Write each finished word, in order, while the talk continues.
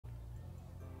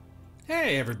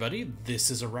Hey everybody, this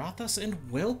is Aurathas, and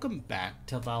welcome back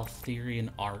to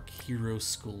Valthirian Arc Hero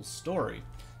School Story.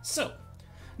 So,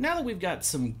 now that we've got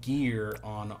some gear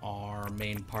on our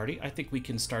main party, I think we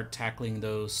can start tackling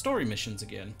those story missions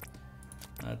again.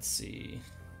 Let's see.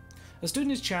 A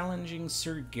student is challenging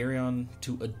Sir Geryon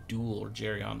to a duel, or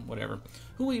Geryon, whatever.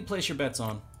 Who will you place your bets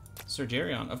on? Sir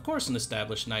Geryon. Of course an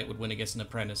established knight would win against an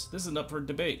apprentice. This isn't up for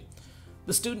debate.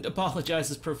 The student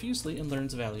apologizes profusely and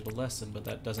learns a valuable lesson, but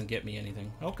that doesn't get me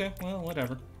anything. Okay, well,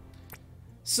 whatever.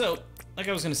 So, like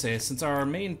I was going to say, since our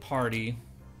main party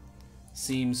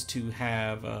seems to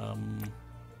have,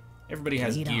 everybody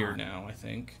has gear now, I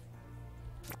think.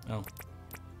 Oh.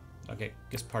 Okay,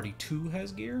 guess party 2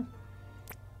 has gear?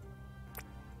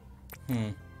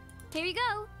 Here you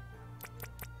go.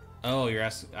 Oh, you're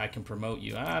asking, I can promote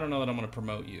you. I don't know that I'm going to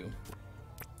promote you.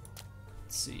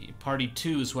 Let's see. Party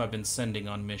 2 is who I've been sending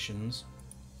on missions.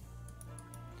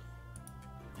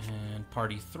 And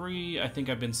Party 3, I think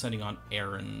I've been sending on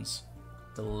errands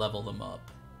to level them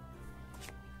up.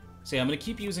 So yeah, I'm going to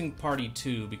keep using Party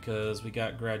 2 because we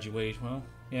got graduation. Well,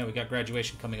 yeah, we got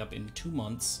graduation coming up in 2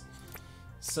 months.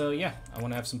 So yeah, I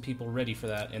want to have some people ready for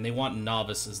that. And they want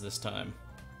novices this time.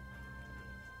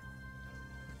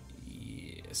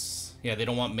 Yes. Yeah, they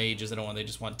don't want mages. They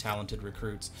just want talented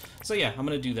recruits. So yeah, I'm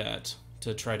going to do that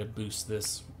to try to boost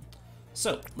this.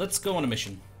 So, let's go on a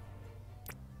mission.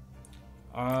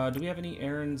 Do we have any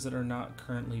errands that are not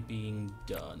currently being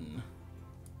done?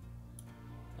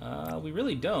 We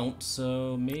really don't,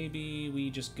 so maybe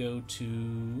we just go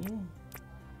to...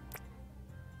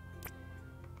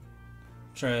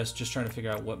 Just trying to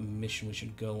figure out what mission we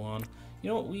should go on.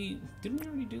 You know what, didn't we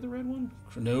already do the red one?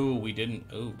 No, we didn't.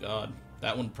 Oh god,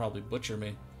 that one would probably butcher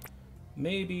me.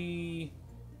 Maybe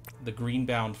the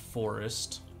Greenbound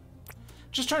Forest.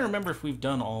 Just trying to remember if we've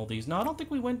done all these. No, I don't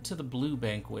think we went to the Blue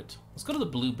Banquet. Let's go to the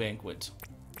Blue Banquet.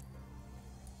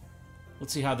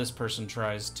 Let's see how this person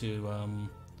tries to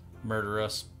murder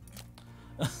us.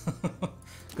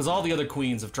 Because all the other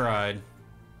queens have tried,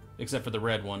 except for the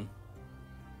red one.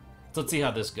 So let's see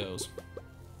how this goes.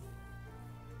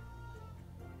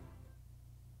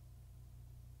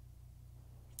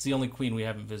 It's the only queen we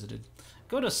haven't visited.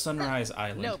 Go to Sunrise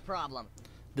Island. No problem.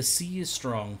 The sea is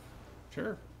strong.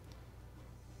 Sure.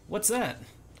 What's that?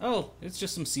 Oh, it's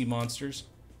just some sea monsters.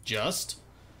 Just?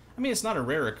 I mean, it's not a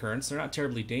rare occurrence. They're not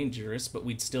terribly dangerous, but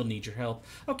we'd still need your help.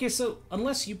 Okay, so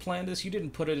unless you planned this, you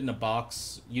didn't put it in a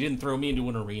box, you didn't throw me into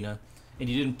an arena, and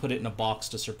you didn't put it in a box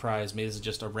to surprise me. This is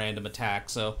just a random attack,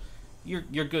 so you're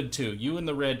good too. You and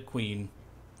the Red Queen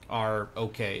are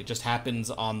okay. It just happens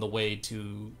on the way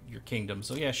to your kingdom,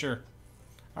 so yeah, sure.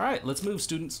 Alright, let's move,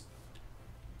 students.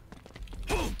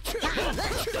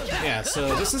 Yeah,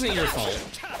 so this isn't your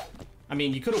fault. I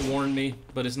mean, you could have warned me,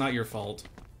 but it's not your fault.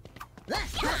 I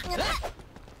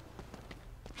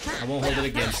won't hold it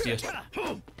against you.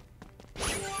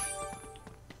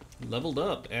 Leveled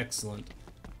up, excellent.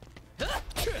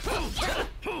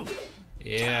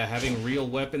 Yeah, having real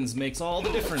weapons makes all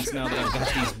the difference now that I've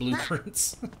got these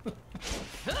blueprints.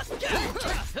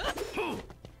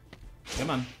 Come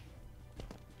on.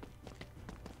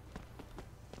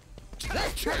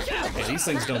 Okay, these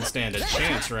things don't stand a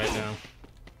chance right now.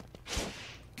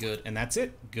 Good, and that's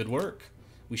it. Good work.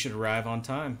 We should arrive on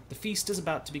time. The feast is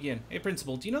about to begin. Hey,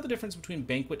 Principal, do you know the difference between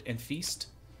banquet and feast?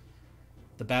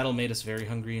 The battle made us very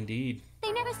hungry indeed.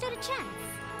 They never stood a chance.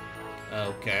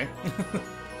 Okay.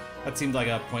 That seemed like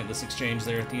a pointless exchange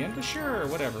there at the end, but sure,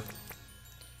 whatever.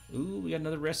 Ooh, we got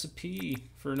another recipe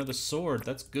for another sword.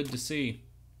 That's good to see.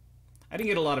 I didn't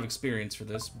get a lot of experience for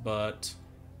this, but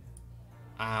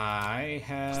I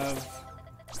have...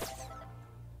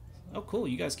 Oh, cool.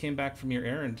 You guys came back from your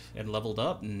errand and leveled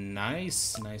up.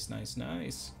 Nice, nice, nice,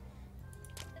 nice.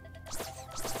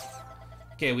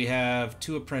 Okay, we have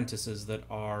 2 apprentices that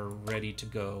are ready to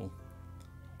go.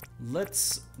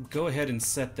 Let's go ahead and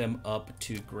set them up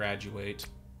to graduate.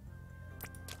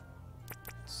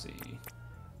 Let's see.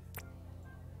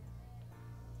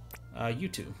 You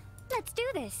 2. Let's do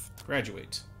this.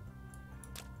 Graduate.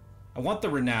 I want the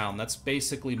renown. That's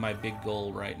basically my big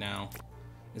goal right now.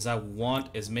 Is I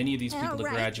want as many of these people to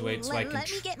graduate so I can...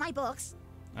 Let me get my books.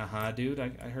 Uh-huh, dude. I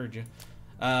heard you.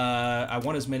 I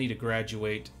want as many to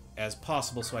graduate as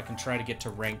possible so I can try to get to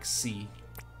rank C.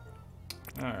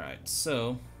 Alright,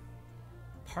 so...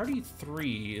 Party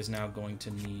 3 is now going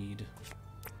to need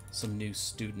some new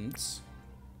students.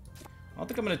 I don't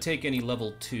think I'm going to take any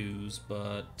level 2s,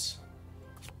 but...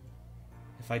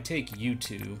 If I take you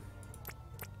 2,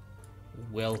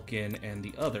 Welkin and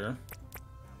the other...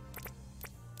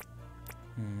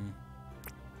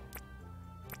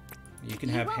 You can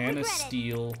have Hannah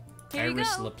Steele Here you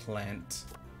Iris go. LaPlante.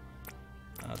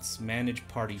 Let's manage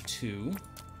party 2.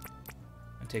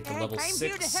 I take the level I'm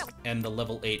here to 6 help. and the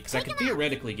level 8, because I can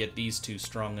theoretically get these two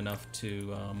strong enough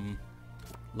to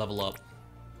level up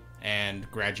and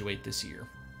graduate this year.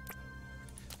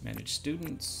 Manage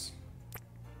students.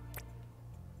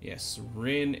 Yes,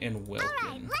 Rin and Welkin.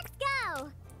 Alright, let's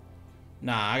go!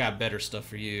 Nah, I got better stuff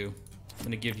for you. I'm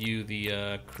gonna give you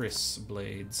the Chris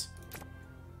blades.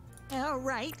 All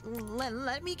right,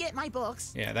 let me get my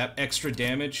books. Yeah, that extra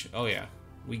damage. Oh yeah,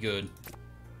 we good.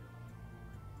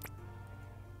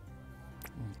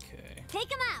 Okay.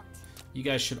 Take him out! You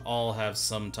guys should all have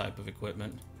some type of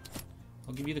equipment.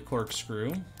 I'll give you the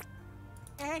corkscrew.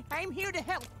 I'm here to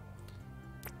help.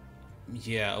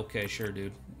 Yeah, okay, sure,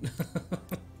 dude.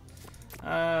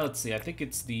 Let's see, I think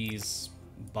it's these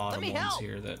bottom Let me ones help.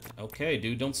 here that... Okay,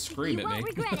 dude, don't scream You at won't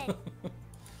me. regret it.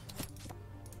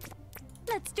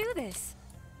 Let's do this.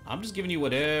 I'm just giving you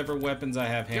whatever weapons I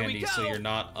have Here we handy so go. you're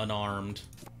not unarmed.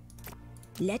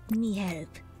 Let me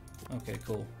help. Okay,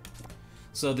 cool.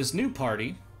 So this new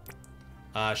party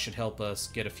should help us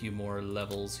get a few more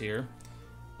levels here.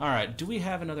 Alright, do we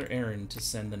have another errand to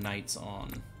send the knights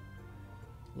on?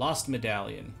 Lost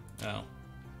medallion. Oh.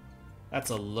 That's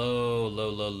a low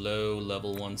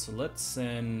level one, so let's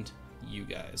send you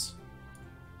guys.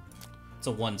 It's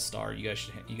a 1-star. You guys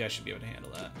should be able to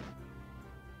handle that.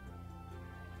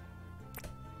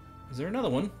 Is there another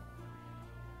one?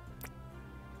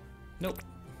 Nope.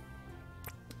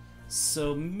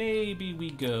 So maybe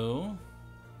we go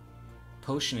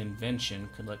potion invention,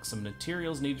 collect some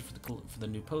materials needed for the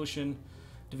new potion,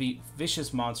 defeat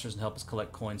vicious monsters and help us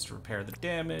collect coins to repair the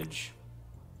damage.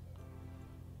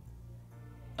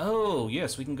 Oh,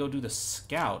 yes, we can go do the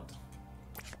scout.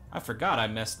 I forgot I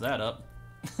messed that up.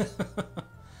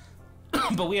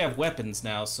 But we have weapons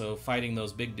now, so fighting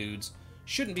those big dudes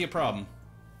shouldn't be a problem.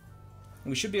 And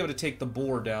we should be able to take the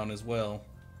boar down as well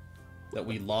that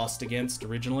we lost against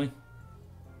originally.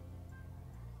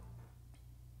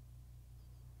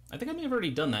 I think I may have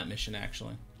already done that mission,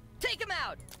 actually. Take him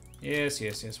out. Yes,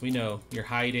 yes, yes, we know. You're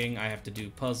hiding, I have to do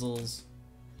puzzles.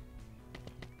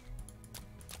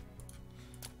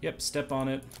 Yep, step on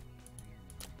it.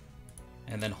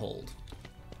 And then hold.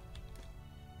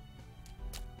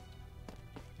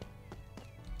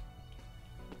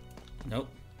 Nope.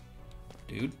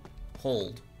 Dude,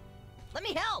 hold. Let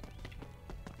me help.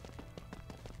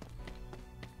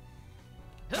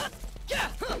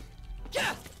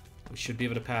 We should be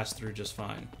able to pass through just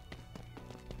fine.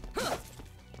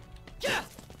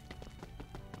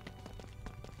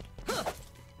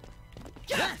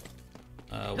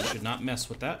 We should not mess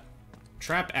with that.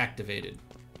 Trap activated.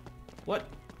 What?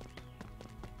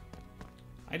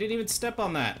 I didn't even step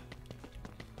on that.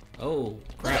 Oh,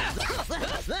 crap.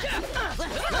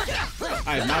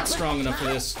 I am not strong enough for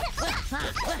this.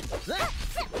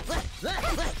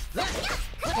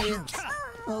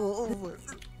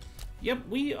 Yep,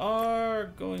 we are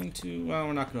going to... Well,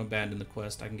 we're not going to abandon the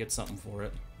quest. I can get something for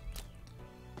it.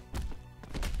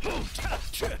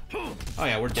 Oh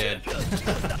yeah, we're dead.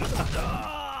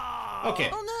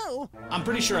 Okay. Oh no! I'm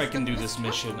pretty sure I can do this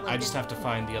mission. I just have to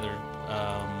find the other,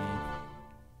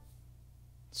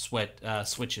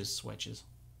 switches.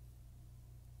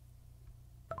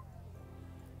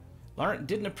 Laurent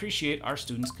didn't appreciate our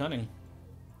student's cunning.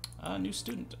 New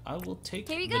student. I will take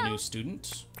Here you the go. new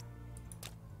student.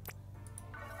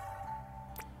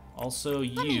 Also,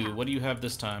 you. What do you have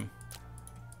this time?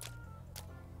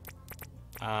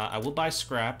 I will buy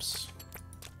scraps.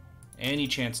 Any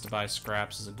chance to buy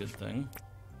scraps is a good thing.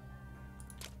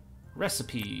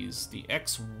 Recipes. The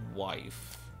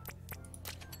ex-wife.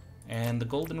 And the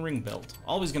golden ring belt.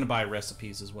 Always gonna buy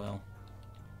recipes as well.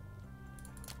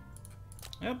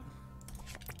 Yep.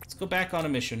 Let's go back on a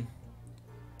mission.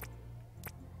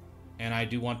 And I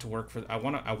do want to work for... I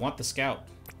want the scout.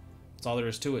 That's all there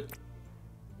is to it.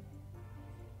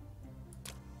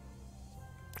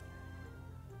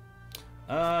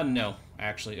 No,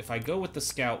 actually. If I go with the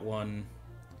scout one,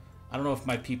 I don't know if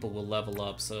my people will level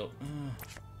up, so...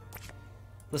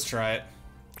 let's try it.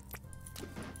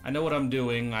 I know what I'm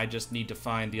doing, I just need to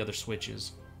find the other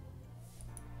switches.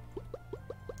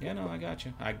 Yeah, no, I got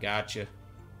you. I got you.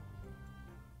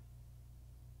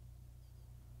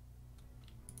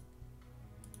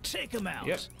 Take him out.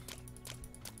 Yep.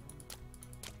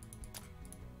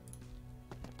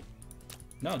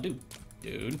 No, dude.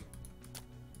 Dude.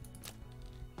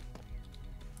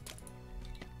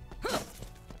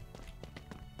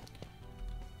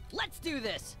 Let's do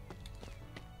this.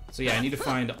 So yeah, I need to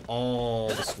find all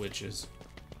the switches.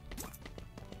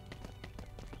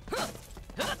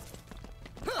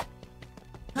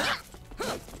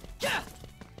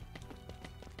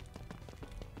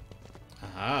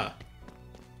 Aha.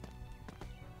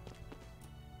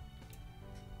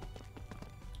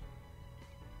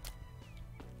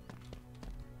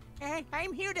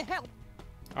 I'm here to help.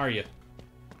 Are you?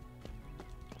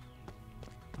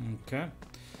 Okay.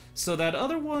 So that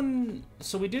other one...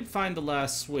 So we did find the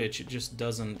last switch. It just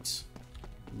doesn't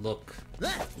look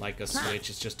like a switch.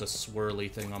 It's just a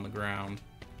swirly thing on the ground.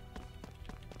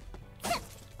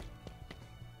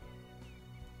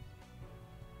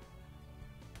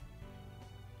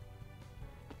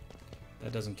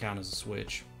 That doesn't count as a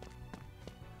switch.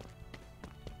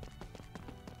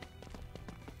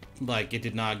 Like, it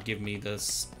did not give me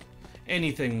this...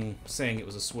 anything saying it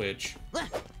was a switch.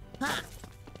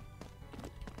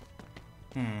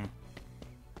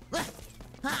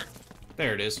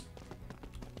 There it is.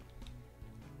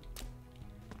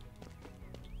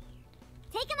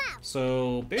 Take him out.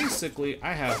 So, basically,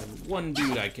 I have one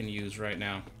dude I can use right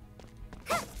now.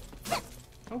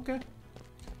 Okay.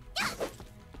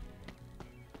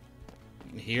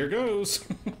 Here goes.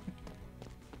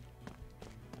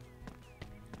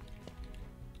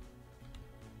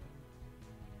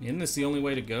 Isn't this the only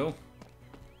way to go?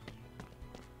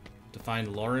 To find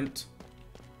Laurent?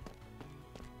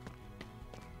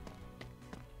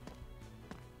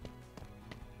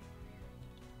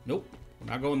 Nope, we're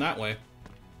not going that way.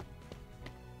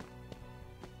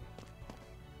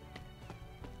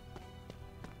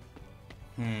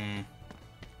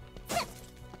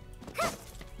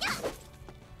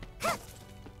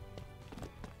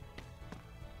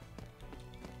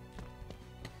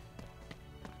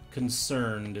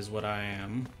 Concerned is what I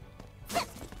am.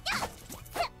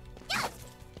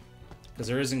 Because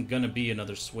there isn't gonna be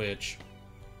another switch.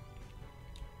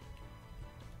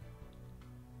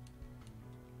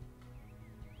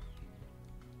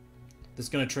 This is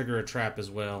gonna trigger a trap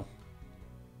as well.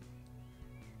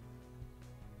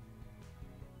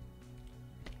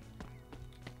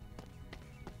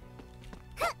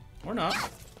 Or not.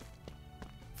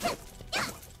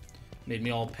 Made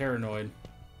me all paranoid.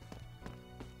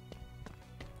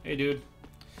 Hey, dude.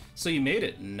 So you made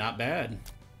it. Not bad.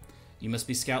 You must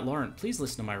be Scout Laurent. Please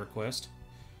listen to my request.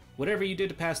 Whatever you did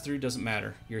to pass through doesn't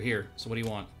matter. You're here. So what do you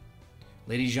want?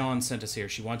 Lady Jeanne sent us here.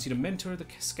 She wants you to mentor the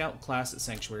Scout class at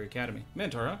Sanctuary Academy.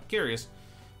 Mentor, huh? Curious.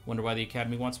 Wonder why the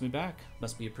Academy wants me back.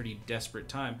 Must be a pretty desperate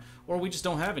time. Or we just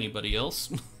don't have anybody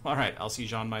else. Alright, I'll see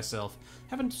Jeanne myself.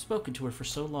 Haven't spoken to her for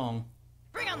so long.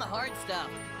 Bring on the hard stuff.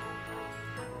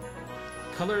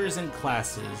 Colors and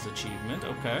classes achievement.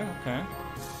 Okay, okay.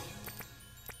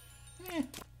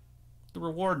 The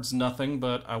reward's nothing,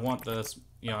 but I want the,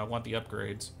 I want the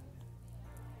upgrades.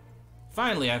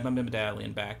 Finally, I have my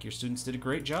medallion back. Your students did a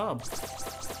great job.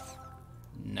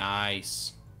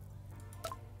 Nice.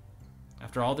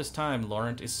 After all this time,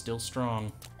 Laurent is still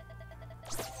strong.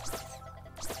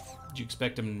 Did you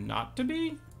expect him not to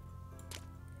be?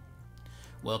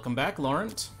 Welcome back,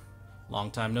 Laurent.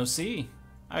 Long time no see.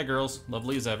 Hi, girls.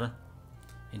 Lovely as ever.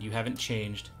 And you haven't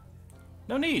changed.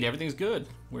 No need. Everything's good.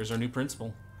 Where's our new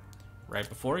principal? Right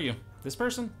before you. This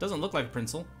person doesn't look like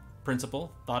a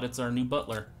principal. Thought it's our new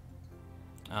butler.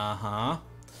 Uh-huh.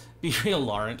 Be real,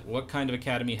 Laurent. What kind of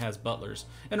academy has butlers?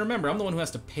 And remember, I'm the one who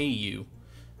has to pay you.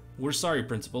 We're sorry,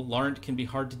 Principal. Laurent can be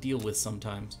hard to deal with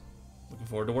sometimes. Looking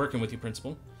forward to working with you,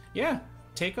 Principal. Yeah,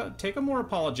 take a more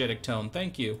apologetic tone.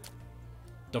 Thank you.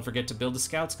 Don't forget to build a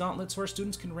Scouts Gauntlet so our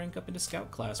students can rank up into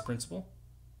Scout class, Principal.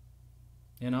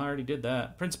 And I already did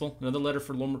that. Principal, another letter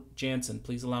for Laurent Jansen.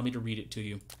 Please allow me to read it to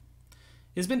you.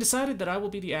 It has been decided that I will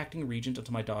be the acting regent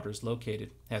until my daughter is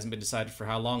located. Hasn't been decided for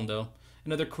how long, though.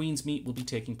 Another Queen's Meet will be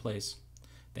taking place.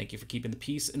 Thank you for keeping the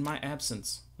peace in my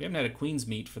absence. We haven't had a Queen's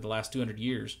Meet for the last 200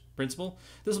 years. Principal,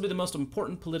 this will be the most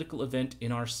important political event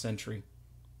in our century.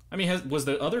 I mean, was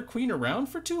the other queen around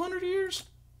for 200 years?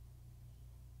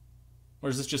 Or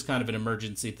is this just kind of an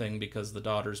emergency thing because the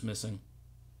daughter's missing?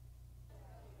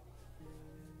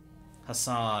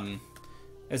 Hassan.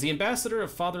 As the ambassador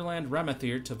of Fatherland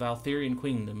Ramathir to Valthirian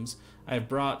kingdoms, I have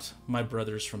brought my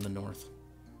brothers from the north.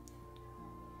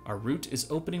 Our route is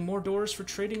opening more doors for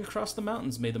trading across the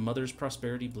mountains. May the Mother's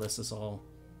prosperity bless us all.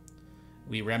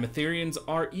 We Ramathirians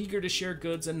are eager to share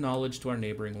goods and knowledge to our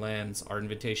neighboring lands. Our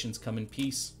invitations come in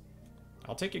peace.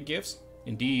 I'll take your gifts.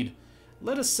 Indeed.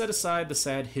 Let us set aside the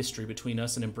sad history between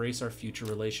us and embrace our future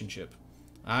relationship.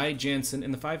 I, Jansen,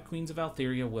 and the 5 Queens of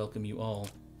Valthiria welcome you all.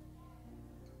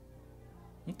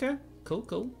 Okay, cool,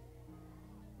 cool.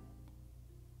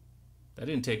 That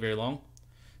didn't take very long.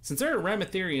 Since there are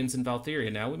Ramathirians in Valthiria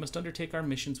now, we must undertake our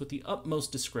missions with the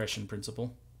utmost discretion,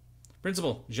 Principal.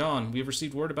 Principal, Jean, we have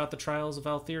received word about the trials of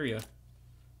Valthiria.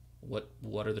 What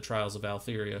are the trials of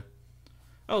Valthiria?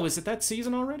 Oh, is it that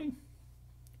season already?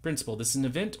 Principal, this is an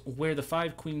event where the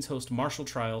 5 queens host martial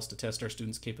trials to test our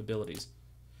students' capabilities.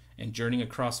 And journeying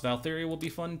across Valthiria will be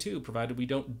fun too, provided we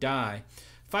don't die.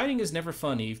 Fighting is never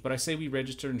fun, Eve, but I say we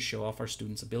register and show off our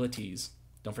students' abilities.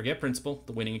 Don't forget, Principal,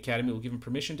 the winning academy will give him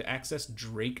permission to access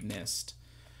Drake Nest.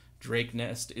 Drake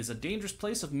Nest is a dangerous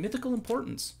place of mythical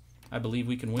importance. I believe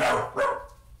we can win.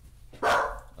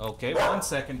 Okay, 1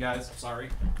 second, guys. Sorry.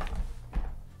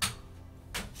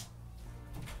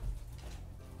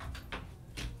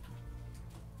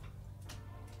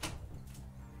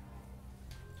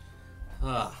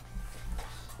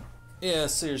 Yeah,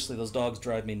 seriously, those dogs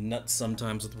drive me nuts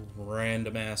sometimes with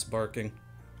random ass barking.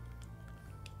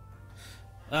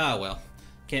 Ah, well.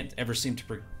 Can't ever seem to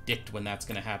predict when that's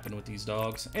going to happen with these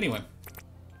dogs. Anyway.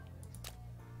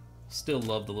 Still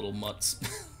love the little mutts.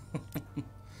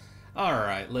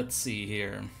 Alright, let's see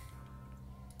here.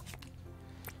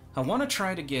 I want to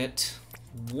try to get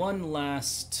one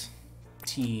last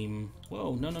team.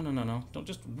 Whoa, no. Don't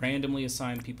just randomly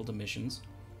assign people to missions.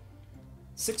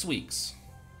 6 weeks.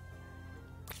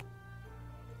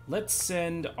 Let's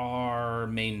send our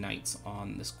main knights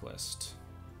on this quest.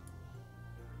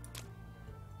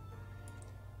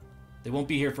 They won't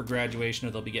be here for graduation,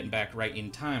 or they'll be getting back right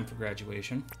in time for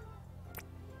graduation.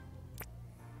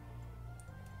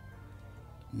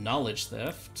 Knowledge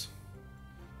theft.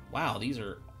 Wow, these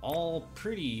are all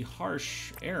pretty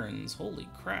harsh errands. Holy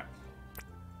crap.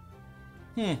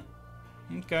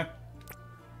 Okay.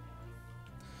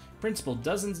 Principal,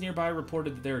 dozens nearby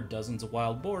reported that there are dozens of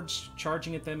wild boars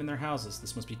charging at them in their houses.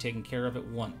 This must be taken care of at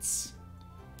once.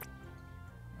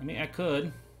 I mean, I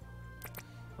could.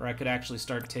 Or I could actually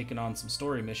start taking on some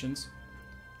story missions.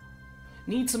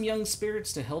 Need some young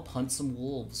spirits to help hunt some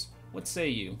wolves. What say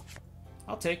you?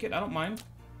 I'll take it, I don't mind.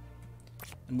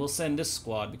 And we'll send this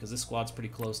squad, because this squad's pretty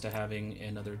close to having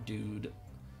another dude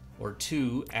or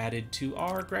 2 added to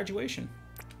our graduation.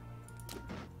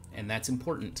 And that's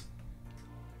important.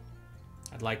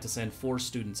 I'd like to send 4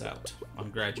 students out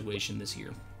on graduation this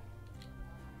year.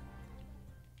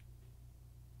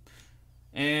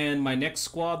 And my next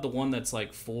squad, the one that's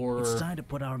like 4... It's time to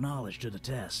put our knowledge to the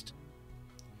test.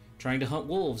 Trying to hunt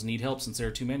wolves. Need help since there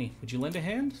are too many. Would you lend a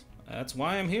hand? That's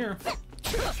why I'm here.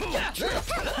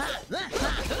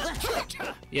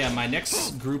 Yeah, my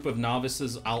next group of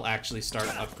novices, I'll actually start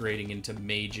upgrading into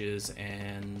mages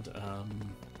and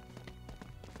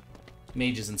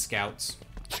scouts.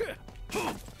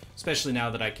 Especially now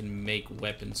that I can make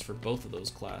weapons for both of those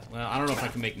classes. Well, I don't know if I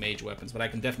can make mage weapons, but I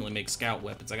can definitely make scout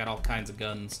weapons. I got all kinds of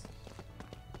guns.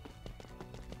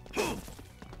 I'm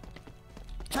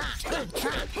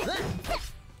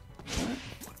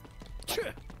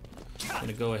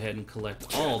gonna go ahead and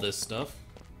collect all this stuff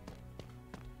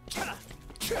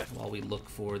while we look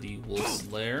for the wolf's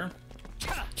lair.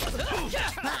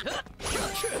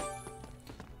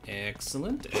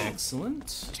 Excellent,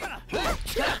 excellent.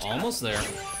 Almost there.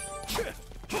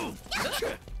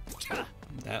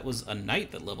 That was a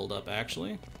knight that leveled up,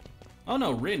 actually. Oh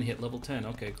no, Rin hit level 10.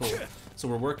 Okay, cool. So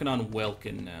we're working on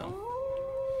Welkin now.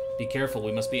 Be careful,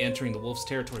 we must be entering the wolf's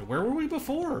territory. Where were we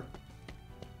before?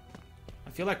 I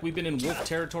feel like we've been in wolf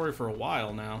territory for a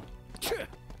while now.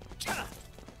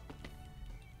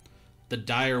 The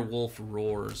dire wolf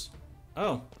roars.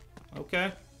 Oh,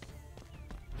 okay.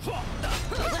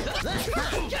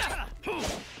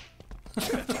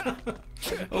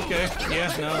 Okay,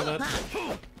 yeah, no, that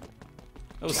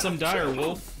was some dire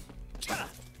wolf.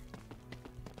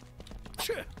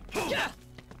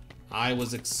 I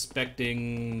was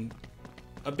expecting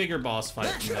a bigger boss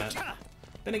fight than that.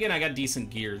 Then again, I got decent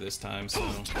gear this time, so...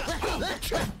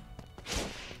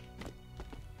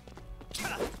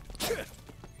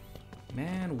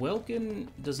 Man, Welkin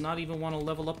does not even want to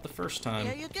level up the first time.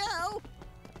 Here you go.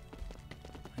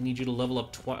 I need you to level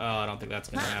up twice. Oh, I don't think that's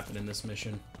going to happen in this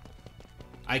mission.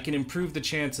 I can improve the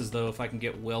chances, though, if I can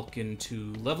get Welkin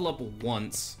to level up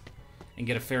once and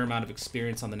get a fair amount of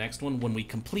experience on the next one. When we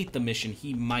complete the mission,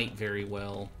 he might very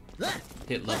well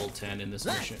hit level 10 in this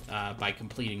mission, by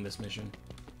completing this mission.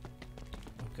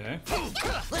 Okay.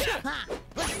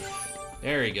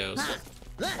 There he goes.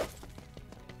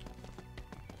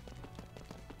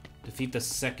 Defeat the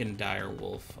second dire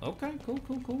wolf. Okay, cool,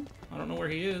 cool, cool. I don't know where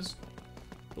he is,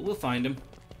 but we'll find him.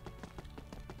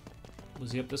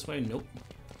 Was he up this way? Nope.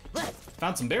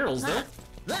 Found some barrels, though.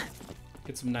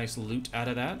 Get some nice loot out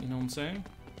of that, you know what I'm saying?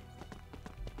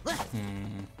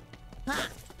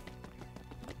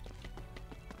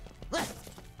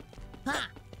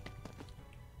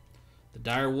 The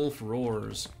dire wolf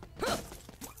roars.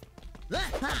 Do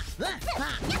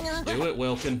it,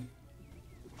 Welkin.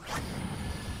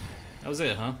 That was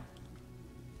it, huh?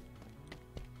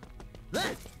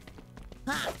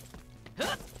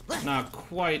 Not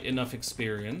quite enough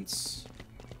experience.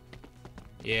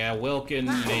 Yeah, Welkin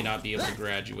may not be able to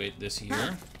graduate this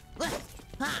year.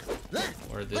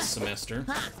 Or this semester.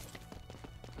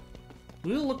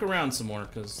 We'll look around some more,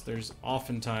 because there's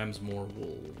oftentimes more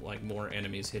more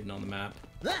enemies hidden on the map.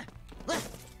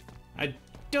 I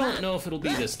don't know if it'll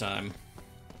be this time.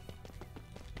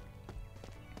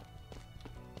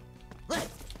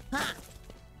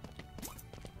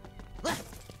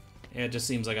 Yeah, it just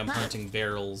seems like I'm hunting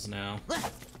barrels now.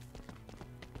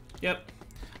 Yep.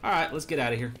 Alright, let's get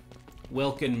out of here.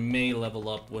 Welkin may level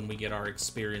up when we get our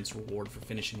experience reward for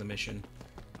finishing the mission.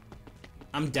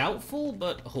 I'm doubtful,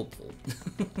 but hopeful.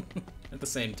 At the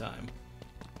same time.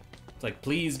 It's like,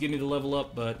 please give me the level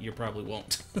up, but you probably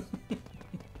won't.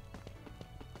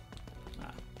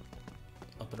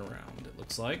 Up and around, it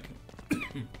looks like.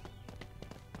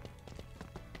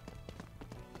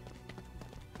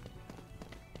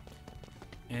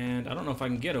 And I don't know if I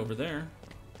can get over there.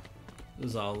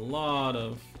 There's a lot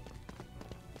of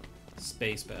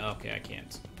space, but okay, I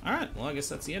can't. Alright, well, I guess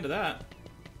that's the end of that.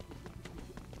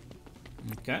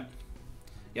 Okay.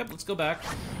 Yep, let's go back.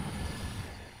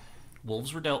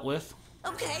 Wolves were dealt with.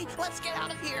 Okay, let's get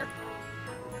out of here.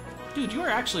 Dude, you are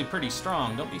actually pretty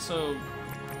strong. Don't be so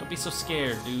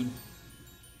scared, dude.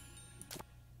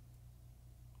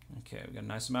 Okay, we got a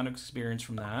nice amount of experience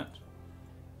from that.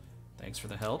 Thanks for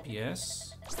the help,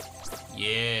 yes.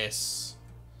 Yes.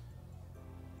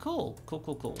 Cool, cool,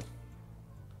 cool, cool.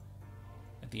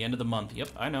 At the end of the month, yep,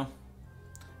 I know.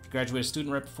 If you graduate a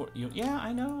student right before you, yeah,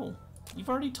 I know. You've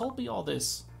already told me all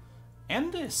this.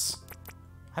 And this.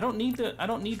 I don't need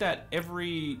that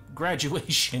every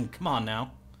graduation. Come on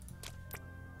now.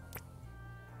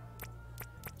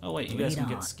 Oh wait, you guys can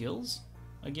get skills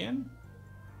again?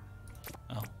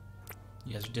 Oh.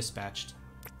 You guys are dispatched.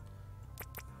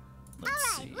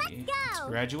 Let's see. Let's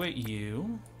graduate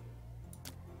you.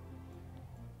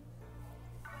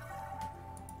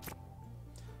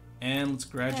 And let's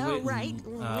graduate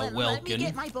Welkin. Let me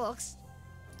get my books.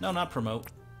 No, not promote.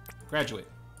 Graduate.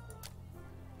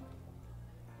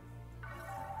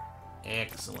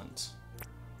 Excellent.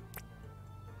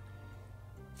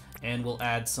 And we'll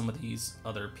add some of these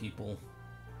other people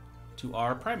to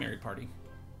our primary party.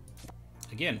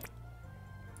 Again.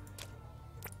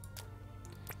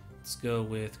 Let's go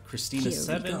with Christina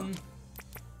 7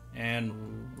 and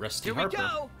Rusty Harper. Here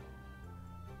we go.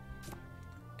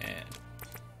 And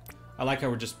I like how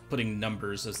we're just putting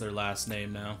numbers as their last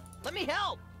name now. Let me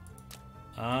help.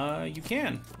 You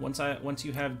can. Once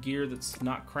you have gear that's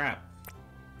not crap.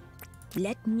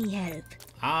 Let me help.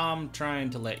 I'm trying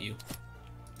to let you.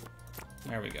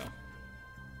 There we go.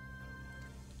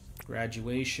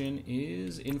 Graduation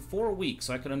is in 4 weeks,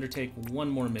 so I could undertake one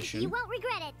more mission. You won't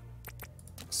regret it.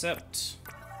 Except,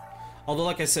 although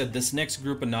like I said, this next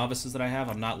group of novices that I have,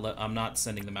 I'm not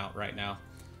sending them out right now.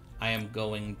 I am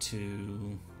going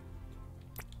to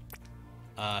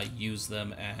use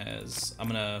them as, I'm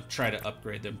gonna try to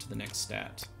upgrade them to the next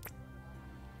stat.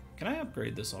 Can I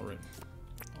upgrade this already?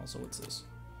 Also, what's this?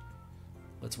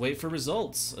 Let's wait for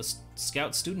results. A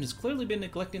scout student has clearly been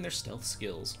neglecting their stealth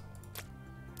skills.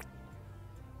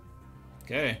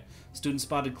 Okay. Student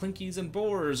spotted clinkies and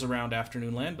boars around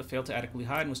Afternoon Land, but failed to adequately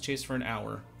hide and was chased for an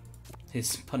hour.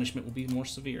 His punishment will be more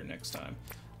severe next time.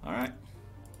 Alright.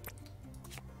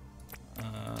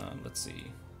 Let's see.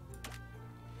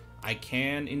 I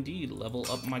can indeed level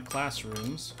up my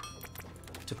classrooms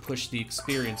to push the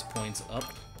experience points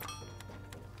up.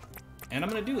 And I'm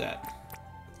gonna do that.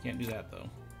 Can't do that though.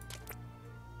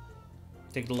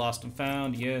 Take the lost and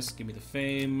found, yes, give me the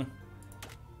fame.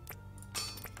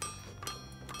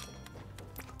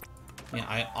 Yeah,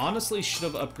 I honestly should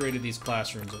have upgraded these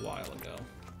classrooms a while ago.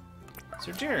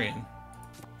 Sergerian.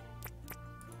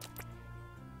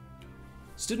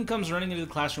 Student comes running into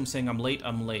the classroom saying, I'm late,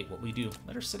 I'm late. What we do?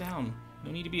 Let her sit down.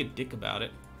 No need to be a dick about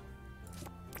it.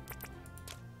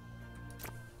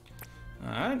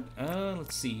 Alright,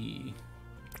 let's see.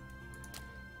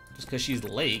 Just because she's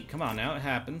late, come on now, it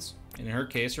happens. And in her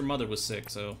case, her mother was sick,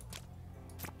 so...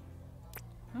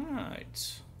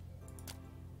 Alright.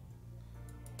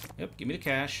 Yep, give me the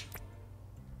cash.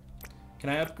 Can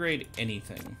I upgrade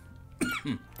anything?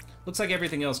 Looks like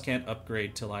everything else can't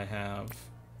upgrade till I have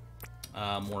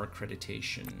more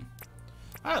accreditation.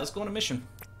 Alright, let's go on a mission.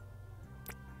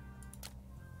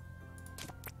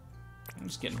 I'm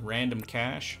just getting random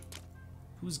cash.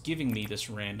 Who's giving me this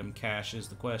random cash is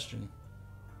the question.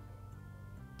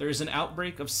 There is an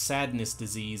outbreak of sadness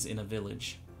disease in a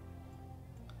village.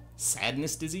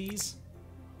 Sadness disease?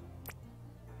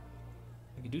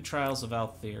 I can do Trials of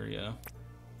Valthiria.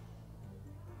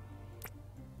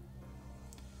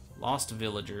 Lost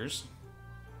villagers.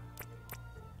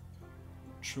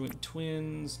 Truant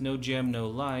twins. No gem, no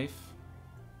life.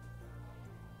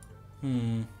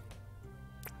 A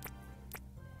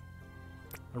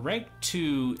rank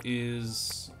 2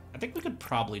 is... I think we could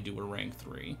probably do a rank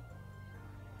 3.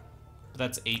 But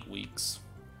that's 8 weeks.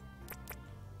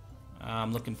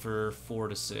 I'm looking for 4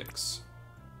 to 6.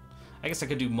 I guess I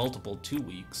could do multiple 2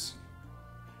 weeks.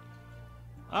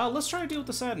 Let's try to deal with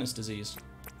the sadness disease.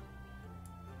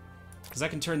 Because I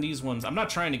can turn these ones... I'm not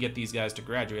trying to get these guys to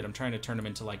graduate. I'm trying to turn them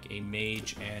into, like, a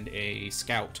mage and a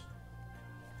scout.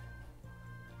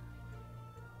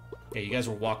 Yeah, you guys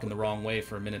were walking the wrong way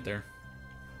for a minute there.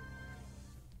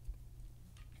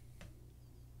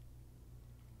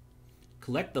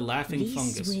 Collect the laughing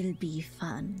fungus. This will be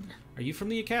fun. Are you from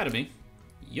the academy?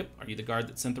 Yep. Are you the guard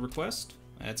that sent the request?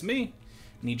 That's me.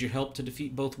 Need your help to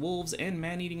defeat both wolves and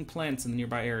man-eating plants in the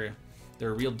nearby area.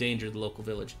 They're a real danger to the local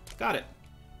village. Got it.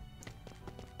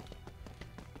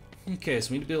 Okay,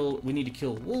 so we need to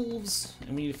kill wolves,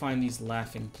 and we need to find these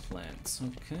laughing plants.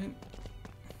 Okay.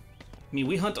 I mean,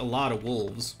 we hunt a lot of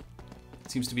wolves. It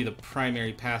seems to be the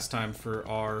primary pastime for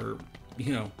our,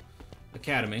 you know,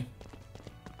 academy.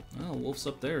 Oh, wolf's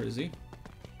up there, is he?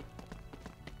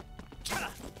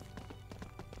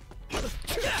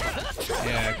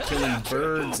 Yeah, killing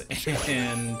birds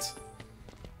and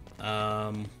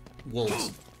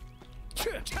wolves.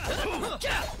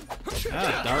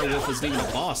 Ah, Direwolf isn't even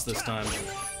a boss this time.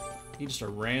 He's just a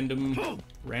random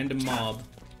mob.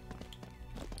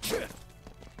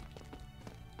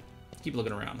 Keep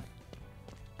looking around.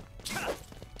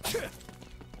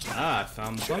 Ah, I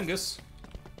found the fungus.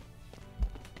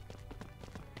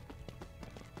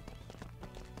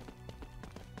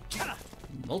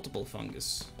 Multiple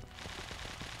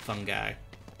fungi.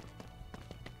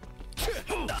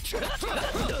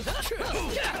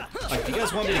 Like, do you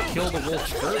guys want me to kill the wolf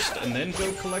first and then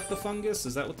go collect the fungus?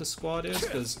 Is that what the squad is?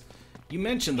 Because you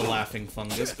mentioned the laughing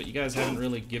fungus, but you guys haven't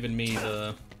really given me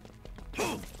the...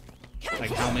 like,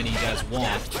 how many you guys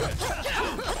want.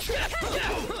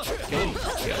 Kill him.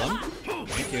 Kill him.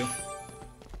 Thank you.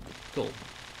 Cool.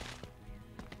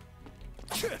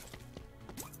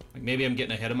 Like, maybe I'm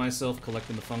getting ahead of myself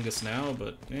collecting the fungus now,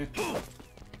 but eh.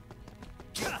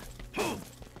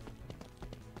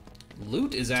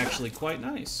 Loot is actually quite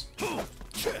nice. I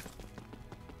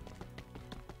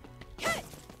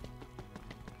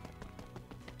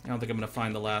don't think I'm gonna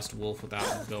find the last wolf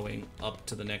without going up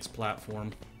to the next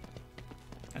platform.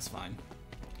 That's fine.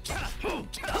 That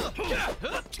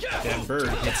bird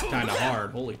hits kinda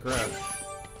hard, holy crap.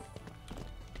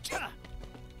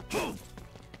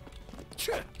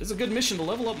 This is a good mission to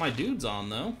level up my dudes on,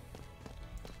 though.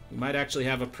 We might actually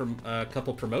have a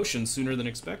couple promotions sooner than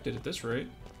expected at this rate.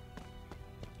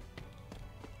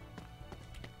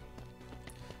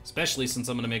 Especially since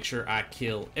I'm going to make sure I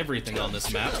kill everything on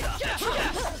this map.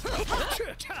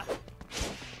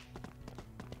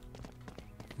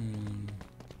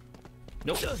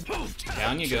 Nope.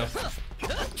 Down you go.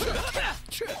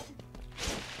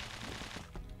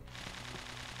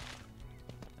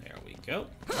 There we go.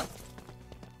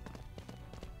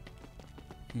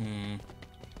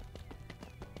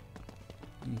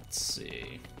 Let's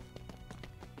see.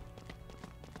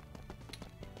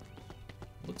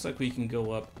 Looks like we can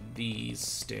go up these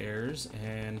stairs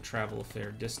and travel a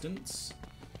fair distance.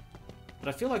 But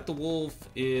I feel like the wolf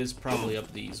is probably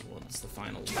up these ones, the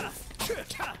final wolf.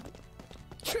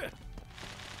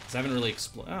 Because I haven't really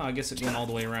explored... Oh, I guess it went all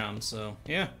the way around, so...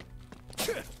 yeah.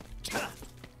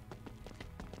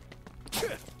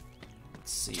 Let's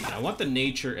see. I want the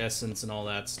nature essence and all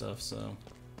that stuff, so...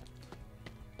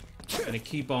 we're gonna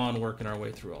keep on working our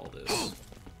way through all this.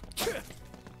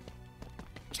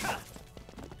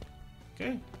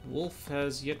 Okay, wolf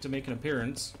has yet to make an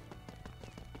appearance.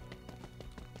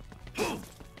 Come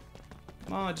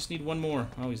on, I just need one more.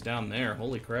 Oh, he's down there.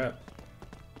 Holy crap.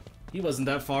 He wasn't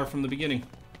that far from the beginning.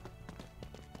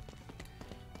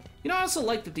 You know, I also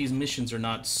like that these missions are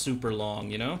not super long,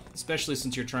 you know? Especially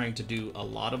since you're trying to do a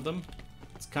lot of them.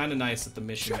 It's kind of nice that the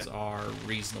missions are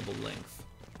reasonable length.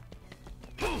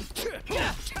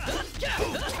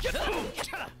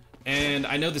 And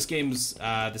I know this game is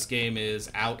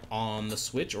out on the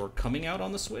Switch, or coming out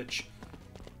on the Switch.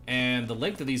 And the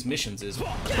length of these missions is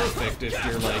perfect if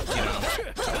you're like, you know,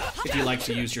 if you like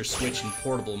to use your Switch in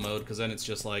portable mode, because then it's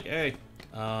just like, hey,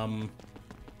 I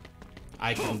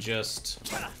can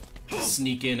just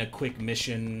sneak in a quick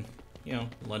mission, you know,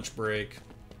 lunch break,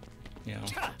 you know,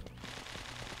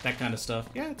 that kind of stuff.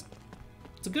 Yeah,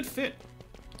 it's a good fit.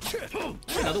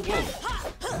 Another wolf.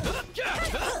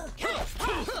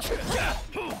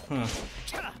 Huh.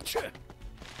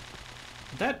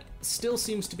 still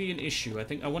seems to be an issue.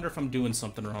 I wonder if I'm doing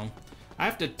something wrong. I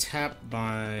have to tap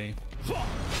my...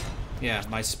 yeah,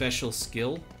 my special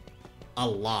skill a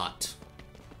lot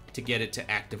to get it to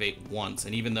activate once,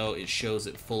 and even though it shows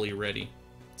it fully ready.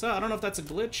 So I don't know if that's a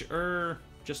glitch or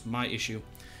just my issue.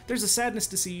 There's a sadness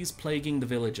disease plaguing the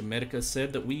village, and Medica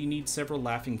said that we need several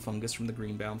laughing fungus from the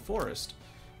greenbound forest.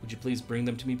 Would you please bring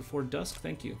them to me before dusk?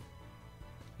 Thank you.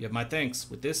 You have my thanks.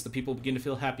 With this, the people begin to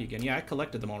feel happy again. Yeah, I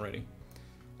collected them already.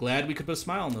 Glad we could put a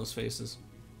smile on those faces.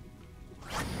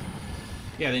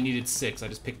 Yeah, they needed 6. I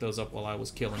just picked those up while I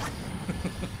was killing.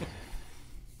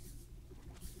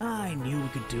 I knew we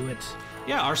could do it.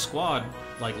 Yeah, our squad,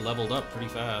 like, leveled up pretty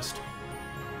fast.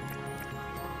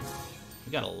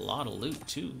 We got a lot of loot,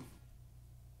 too.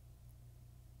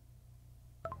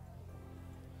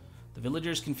 The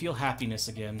villagers can feel happiness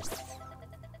again.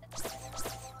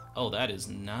 Oh, that is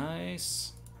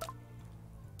nice.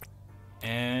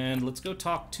 And let's go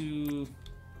talk to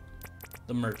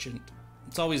the merchant.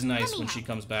 It's always nice when she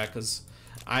comes back, because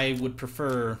I would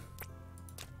prefer...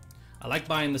 I like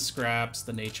buying the scraps,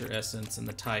 the nature essence, and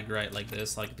the tigerite like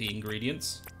this, like the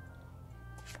ingredients.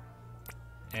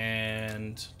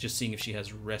 And just seeing if she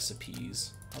has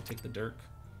recipes. I'll take the dirk.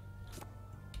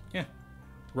 Yeah.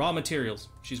 Raw materials.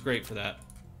 She's great for that.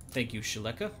 Thank you,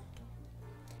 Shaleka.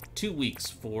 2 weeks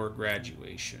for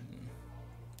graduation.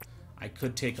 I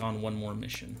could take on one more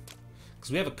mission,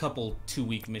 because we have a couple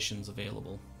 2-week missions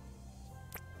available.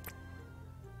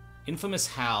 Infamous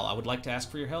Hal, I would like to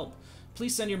ask for your help.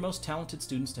 Please send your most talented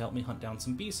students to help me hunt down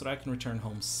some beasts so that I can return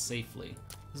home safely.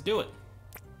 Let's do it.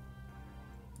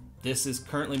 This is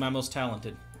currently my most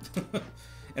talented.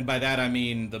 And by that I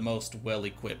mean the most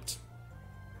well-equipped.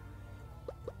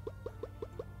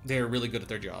 They're really good at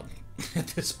their job at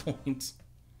this point.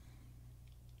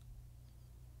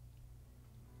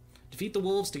 Defeat the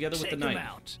wolves together with the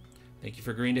knight. Thank you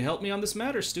for agreeing to help me on this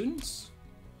matter, students.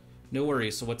 No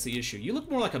worries, so what's the issue? You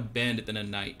look more like a bandit than a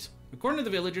knight. According to the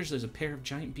villagers, there's a pair of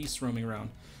giant beasts roaming around.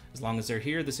 As long as they're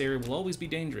here, this area will always be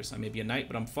dangerous. I may be a knight,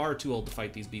 but I'm far too old to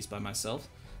fight these beasts by myself.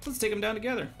 Let's take them down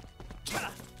together.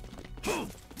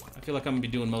 I feel like I'm gonna be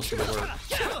doing most of the work.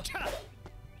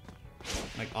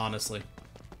 Like, honestly.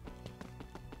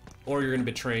 Or you're gonna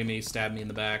betray me, stab me in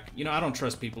the back. You know, I don't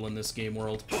trust people in this game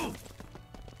world.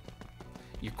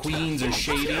 Your queens are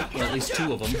shady, or at least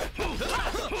 2 of them.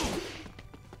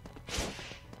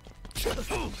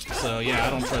 So yeah, I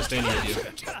don't trust any of you.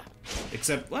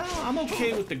 Except, well, I'm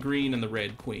okay with the green and the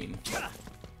red queen.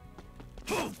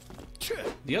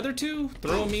 The other 2,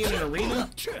 throwing me in an arena,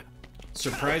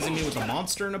 surprising me with a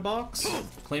monster in a box,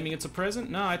 claiming it's a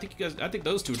present. No, I think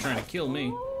those 2 are trying to kill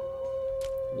me.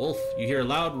 Wolf, you hear a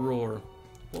loud roar.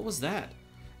 What was that?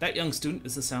 That young student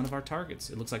is the sound of our targets.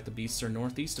 It looks like the beasts are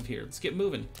northeast of here. Let's get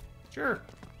moving. Sure.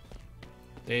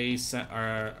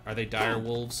 Are they dire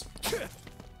wolves?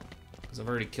 Because I've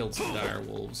already killed some dire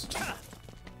wolves.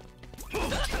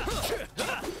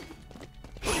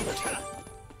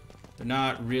 They're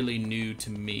not really new to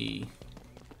me.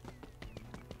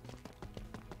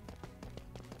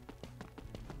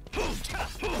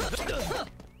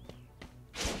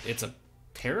 It's a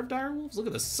pair of dire wolves? Look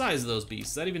at the size of those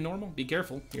beasts. Is that even normal? Be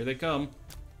careful. Here they come.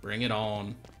 Bring it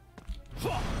on.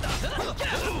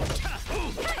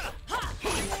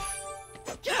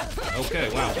 Okay,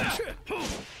 wow.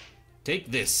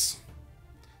 Take this.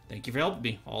 Thank you for helping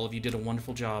me. All of you did a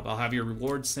wonderful job. I'll have your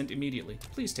rewards sent immediately.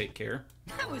 Please take care.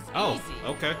 That was easy.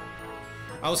 Okay.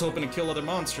 I was hoping to kill other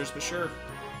monsters, but sure.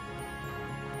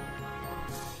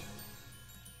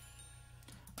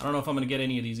 I don't know if I'm going to get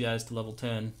any of these guys to level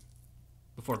 10.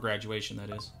 Before graduation, that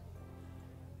is.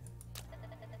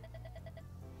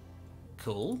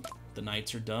 Cool. The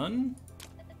knights are done.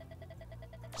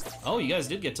 Oh, you guys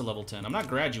did get to level 10. I'm not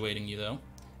graduating you, though.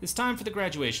 It's time for the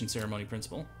graduation ceremony,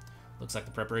 Principal. Looks like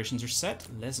the preparations are set.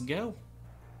 Let's go.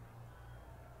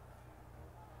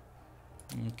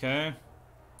 Okay.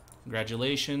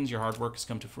 Congratulations, your hard work has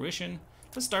come to fruition.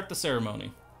 Let's start the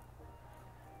ceremony.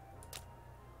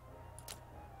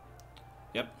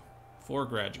 Yep. 4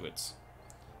 graduates.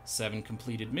 7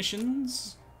 completed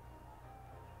missions.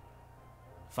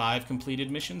 5 completed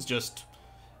missions, just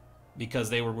because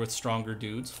they were with stronger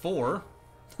dudes. 4.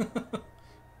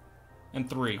 And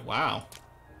 3. Wow.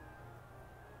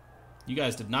 You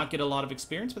guys did not get a lot of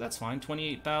experience, but that's fine.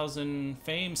 28,000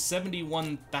 fame,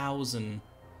 71,000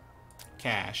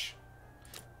 cash.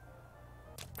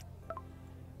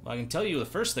 Well, I can tell you the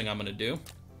first thing I'm going to do.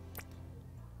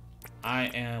 I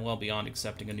am, well, beyond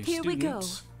accepting a new student. Here we go.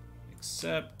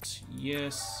 Accept,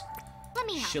 yes. Let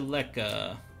me help.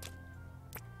 Shaleka.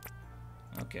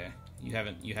 Okay, you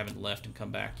haven't left and come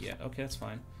back yet. Okay, that's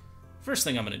fine. First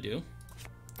thing I'm going to do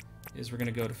is we're going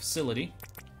to go to facility.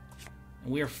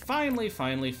 And we are finally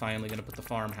going to put the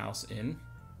farmhouse in.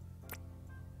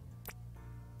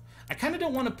 I kind of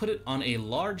don't want to put it on a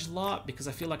large lot because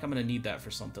I feel like I'm going to need that for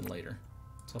something later.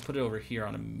 So I'll put it over here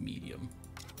on a medium.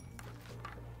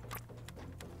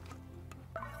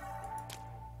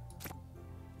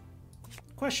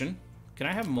 Question, can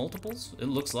I have multiples? It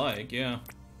looks like, yeah.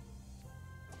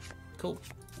 Cool.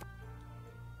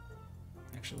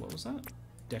 Actually, what was that?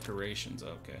 Decorations,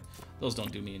 okay. Those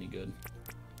don't do me any good.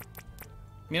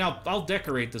 I mean, I'll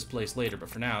decorate this place later, but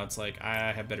for now, it's like,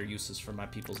 I have better uses for my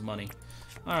people's money.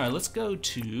 Alright, let's go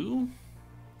to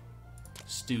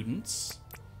students.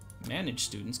 Manage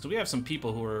students, because we have some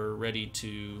people who are ready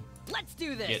to Let's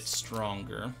do this. get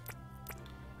stronger.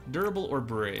 Durable or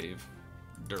brave?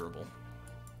 Durable.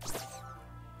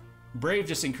 Brave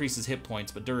just increases hit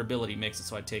points, but durability makes it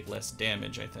so I take less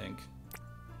damage, I think.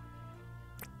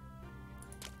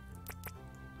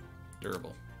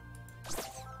 Durable.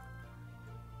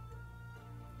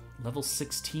 Level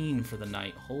 16 for the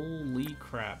knight. Holy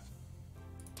crap.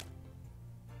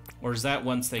 Or is that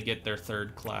once they get their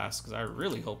third class? Because I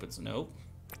really hope it's nope.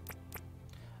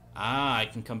 Ah, I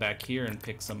can come back here and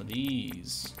pick some of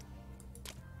these.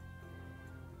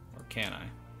 Or can I?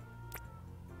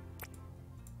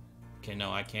 Okay,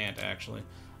 no, I can't actually.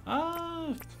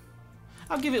 I'll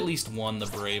give at least one the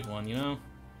brave one, you know?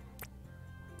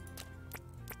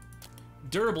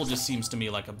 Durable just seems to me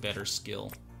like a better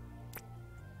skill.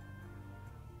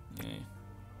 Okay.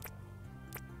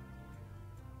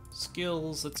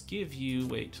 Skills, let's give you,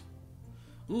 wait.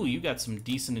 Ooh, you got some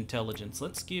decent intelligence.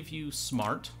 Let's give you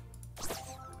smart.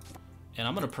 And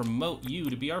I'm gonna promote you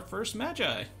to be our first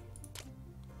Magi.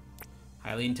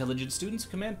 Highly intelligent students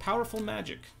who command powerful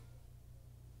magic.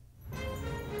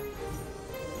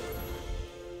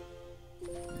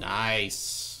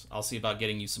 Nice. I'll see about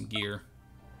getting you some gear.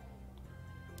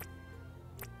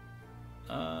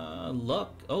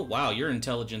 Luck. Oh, wow, your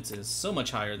intelligence is so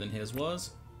much higher than his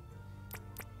was.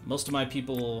 Most of my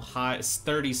people, high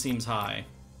 30 seems high.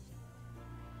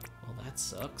 Well, that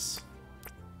sucks.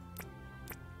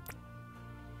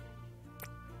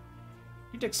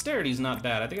 Your dexterity's not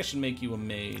bad. I think I should make you a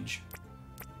mage.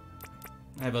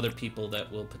 I have other people that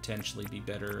will potentially be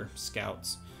better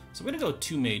scouts. So I'm gonna go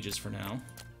 2 mages for now.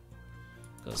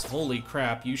 Because holy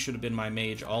crap, you should have been my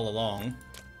mage all along.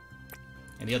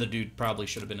 And the other dude probably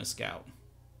should have been a scout.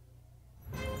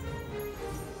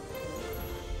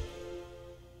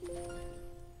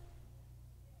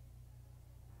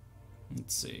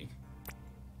 Let's see.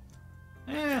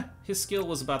 His skill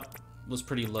was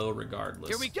pretty low regardless.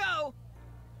 Here we go.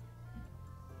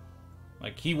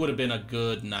 Like, he would have been a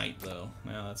good knight, though.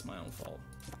 Well, that's my own fault.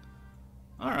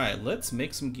 Alright, let's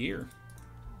make some gear.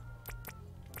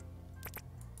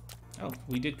 Oh,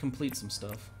 we did complete some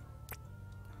stuff.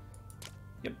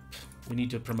 Yep. We need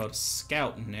to promote a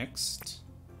scout next.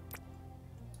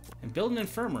 And build an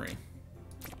infirmary.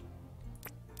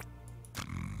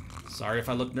 Sorry if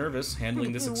I look nervous.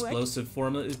 Handling this explosive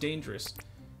formula is dangerous.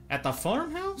 At the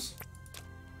farmhouse?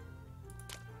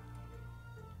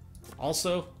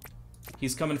 Also,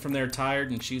 he's coming from there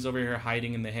tired and she's over here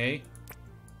hiding in the hay.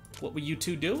 What were you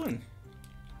two doing?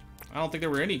 I don't think there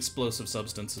were any explosive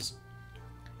substances.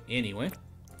 Anyway,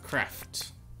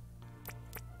 craft.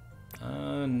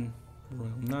 Royal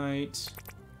Knight.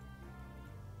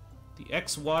 The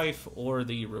ex-wife or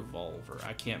the revolver?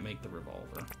 I can't make the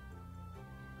revolver.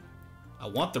 I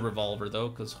want the revolver, though,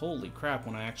 because holy crap,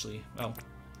 when I actually... Oh.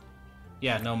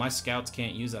 Yeah, no, my scouts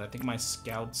can't use that. I think my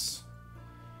scouts...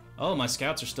 Oh, my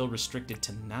scouts are still restricted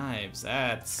to knives.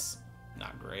 That's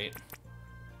not great.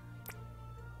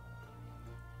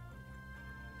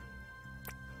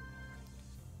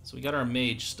 So we got our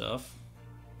mage stuff.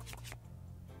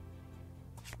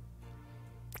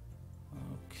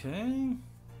 Okay.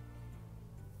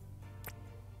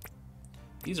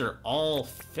 These are all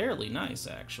fairly nice,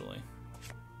 actually.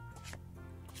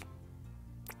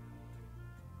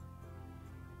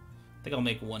 I think I'll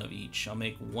make one of each. I'll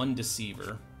make one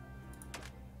deceiver.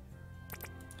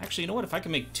 Actually, you know what? If I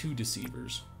can make 2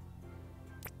 deceivers.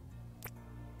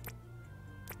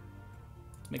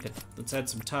 Let's add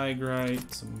some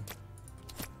tigrite, some...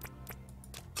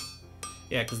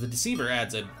 Yeah, because the deceiver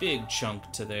adds a big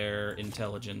chunk to their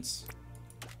intelligence.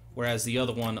 Whereas the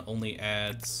other one only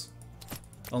adds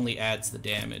the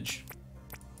damage.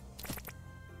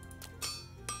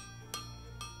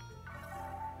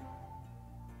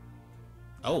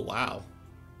 Oh, wow.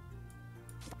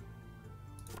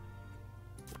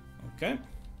 Okay.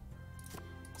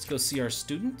 Let's go see our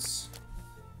students.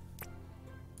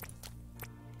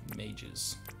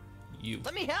 Mages. you.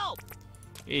 Let me help.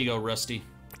 Here you go, Rusty.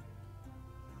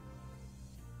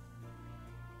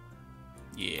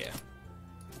 Yeah.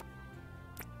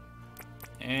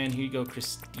 And here you go,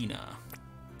 Christina.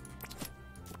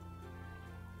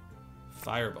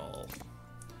 Fireball.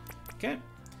 Okay.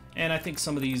 And I think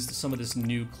some of this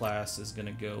new class is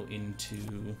gonna go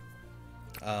into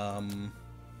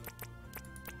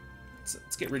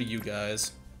let's get rid of you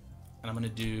guys. And I'm gonna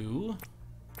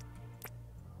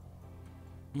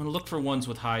look for ones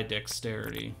with high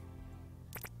dexterity.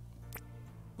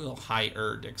 Well,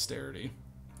 higher dexterity.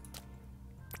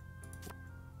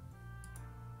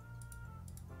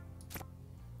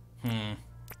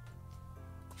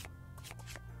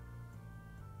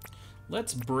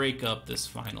 Let's break up this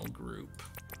final group.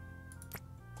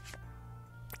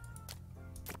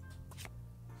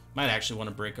 Might actually want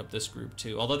to break up this group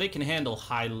too, although they can handle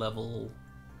high level.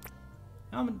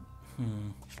 I'm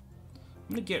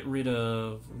gonna get rid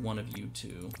of one of you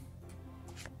two.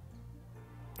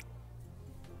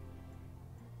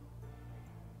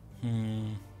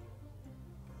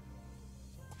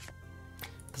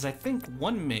 Because I think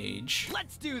one mage.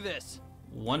 Let's do this.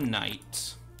 One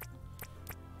knight.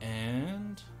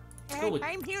 And go with,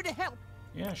 I'm here to help.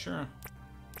 yeah, sure.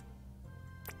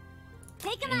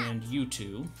 Take him out. And you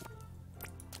two.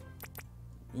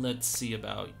 Let's see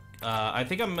about. I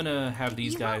think I'm gonna have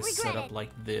these guys set up like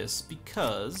this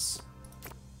because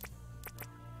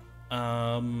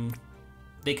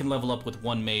they can level up with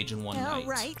one mage and one knight. All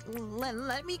right,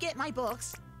 let me get my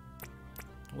books.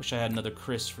 I wish I had another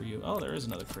Chris for you. Oh, there is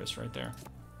another Chris right there.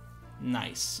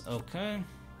 Nice. Okay.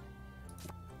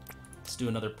 Let's do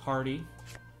another party.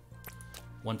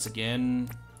 Once again,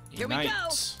 a Here we knight, go.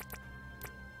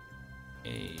 a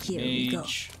Here we go.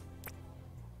 mage,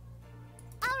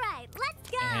 All right,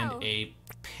 let's go. and a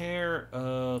pair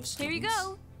of students. Here you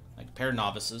go. Like a pair of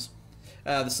novices.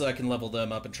 So I can level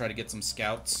them up and try to get some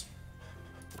scouts.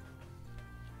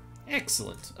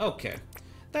 Excellent. Okay.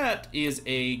 That is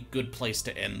a good place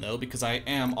to end, though, because I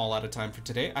am all out of time for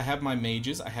today. I have my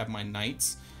mages, I have my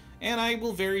knights, and I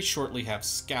will very shortly have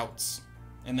scouts.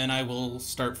 And then I will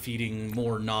start feeding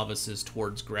more novices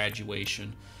towards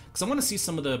graduation. Because I want to see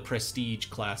some of the prestige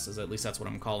classes, at least that's what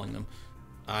I'm calling them.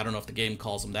 I don't know if the game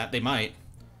calls them that. They might.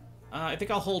 I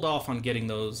think I'll hold off on getting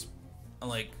those,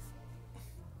 like,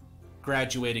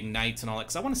 graduating knights and all that.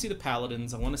 Because I want to see the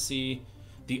paladins, I want to see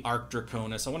the Arc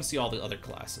Draconis, I want to see all the other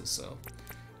classes, so...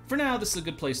 For now, this is a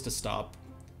good place to stop,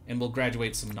 and we'll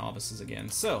graduate some novices again.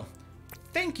 So,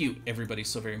 thank you everybody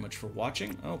so very much for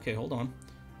watching. Okay, hold on.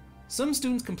 Some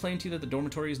students complain to you that the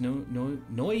dormitory is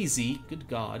noisy, good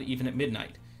God, even at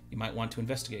midnight. You might want to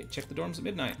investigate. Check the dorms at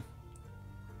midnight.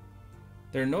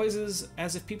 There are noises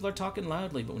as if people are talking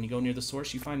loudly, but when you go near the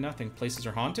source, you find nothing. Places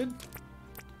are haunted?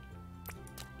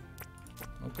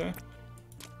 Okay.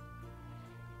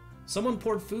 Someone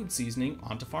poured food seasoning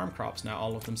onto farm crops. Now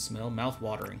all of them smell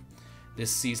mouth-watering.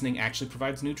 This seasoning actually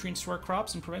provides nutrients to our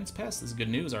crops and prevents pests. This is good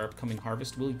news. Our upcoming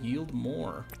harvest will yield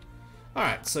more.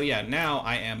 Alright, so yeah, now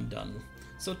I am done.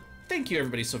 So thank you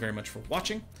everybody so very much for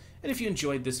watching. And if you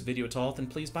enjoyed this video at all, then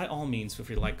please by all means feel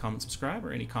free to like, comment, subscribe,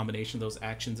 or any combination of those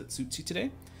actions that suits you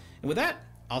today. And with that,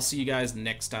 I'll see you guys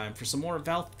next time for some more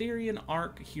Valthirian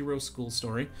Arc Hero School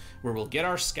Story, where we'll get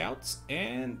our scouts,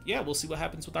 and yeah, we'll see what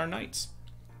happens with our knights.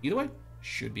 Either way,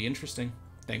 should be interesting.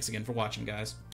 Thanks again for watching, guys.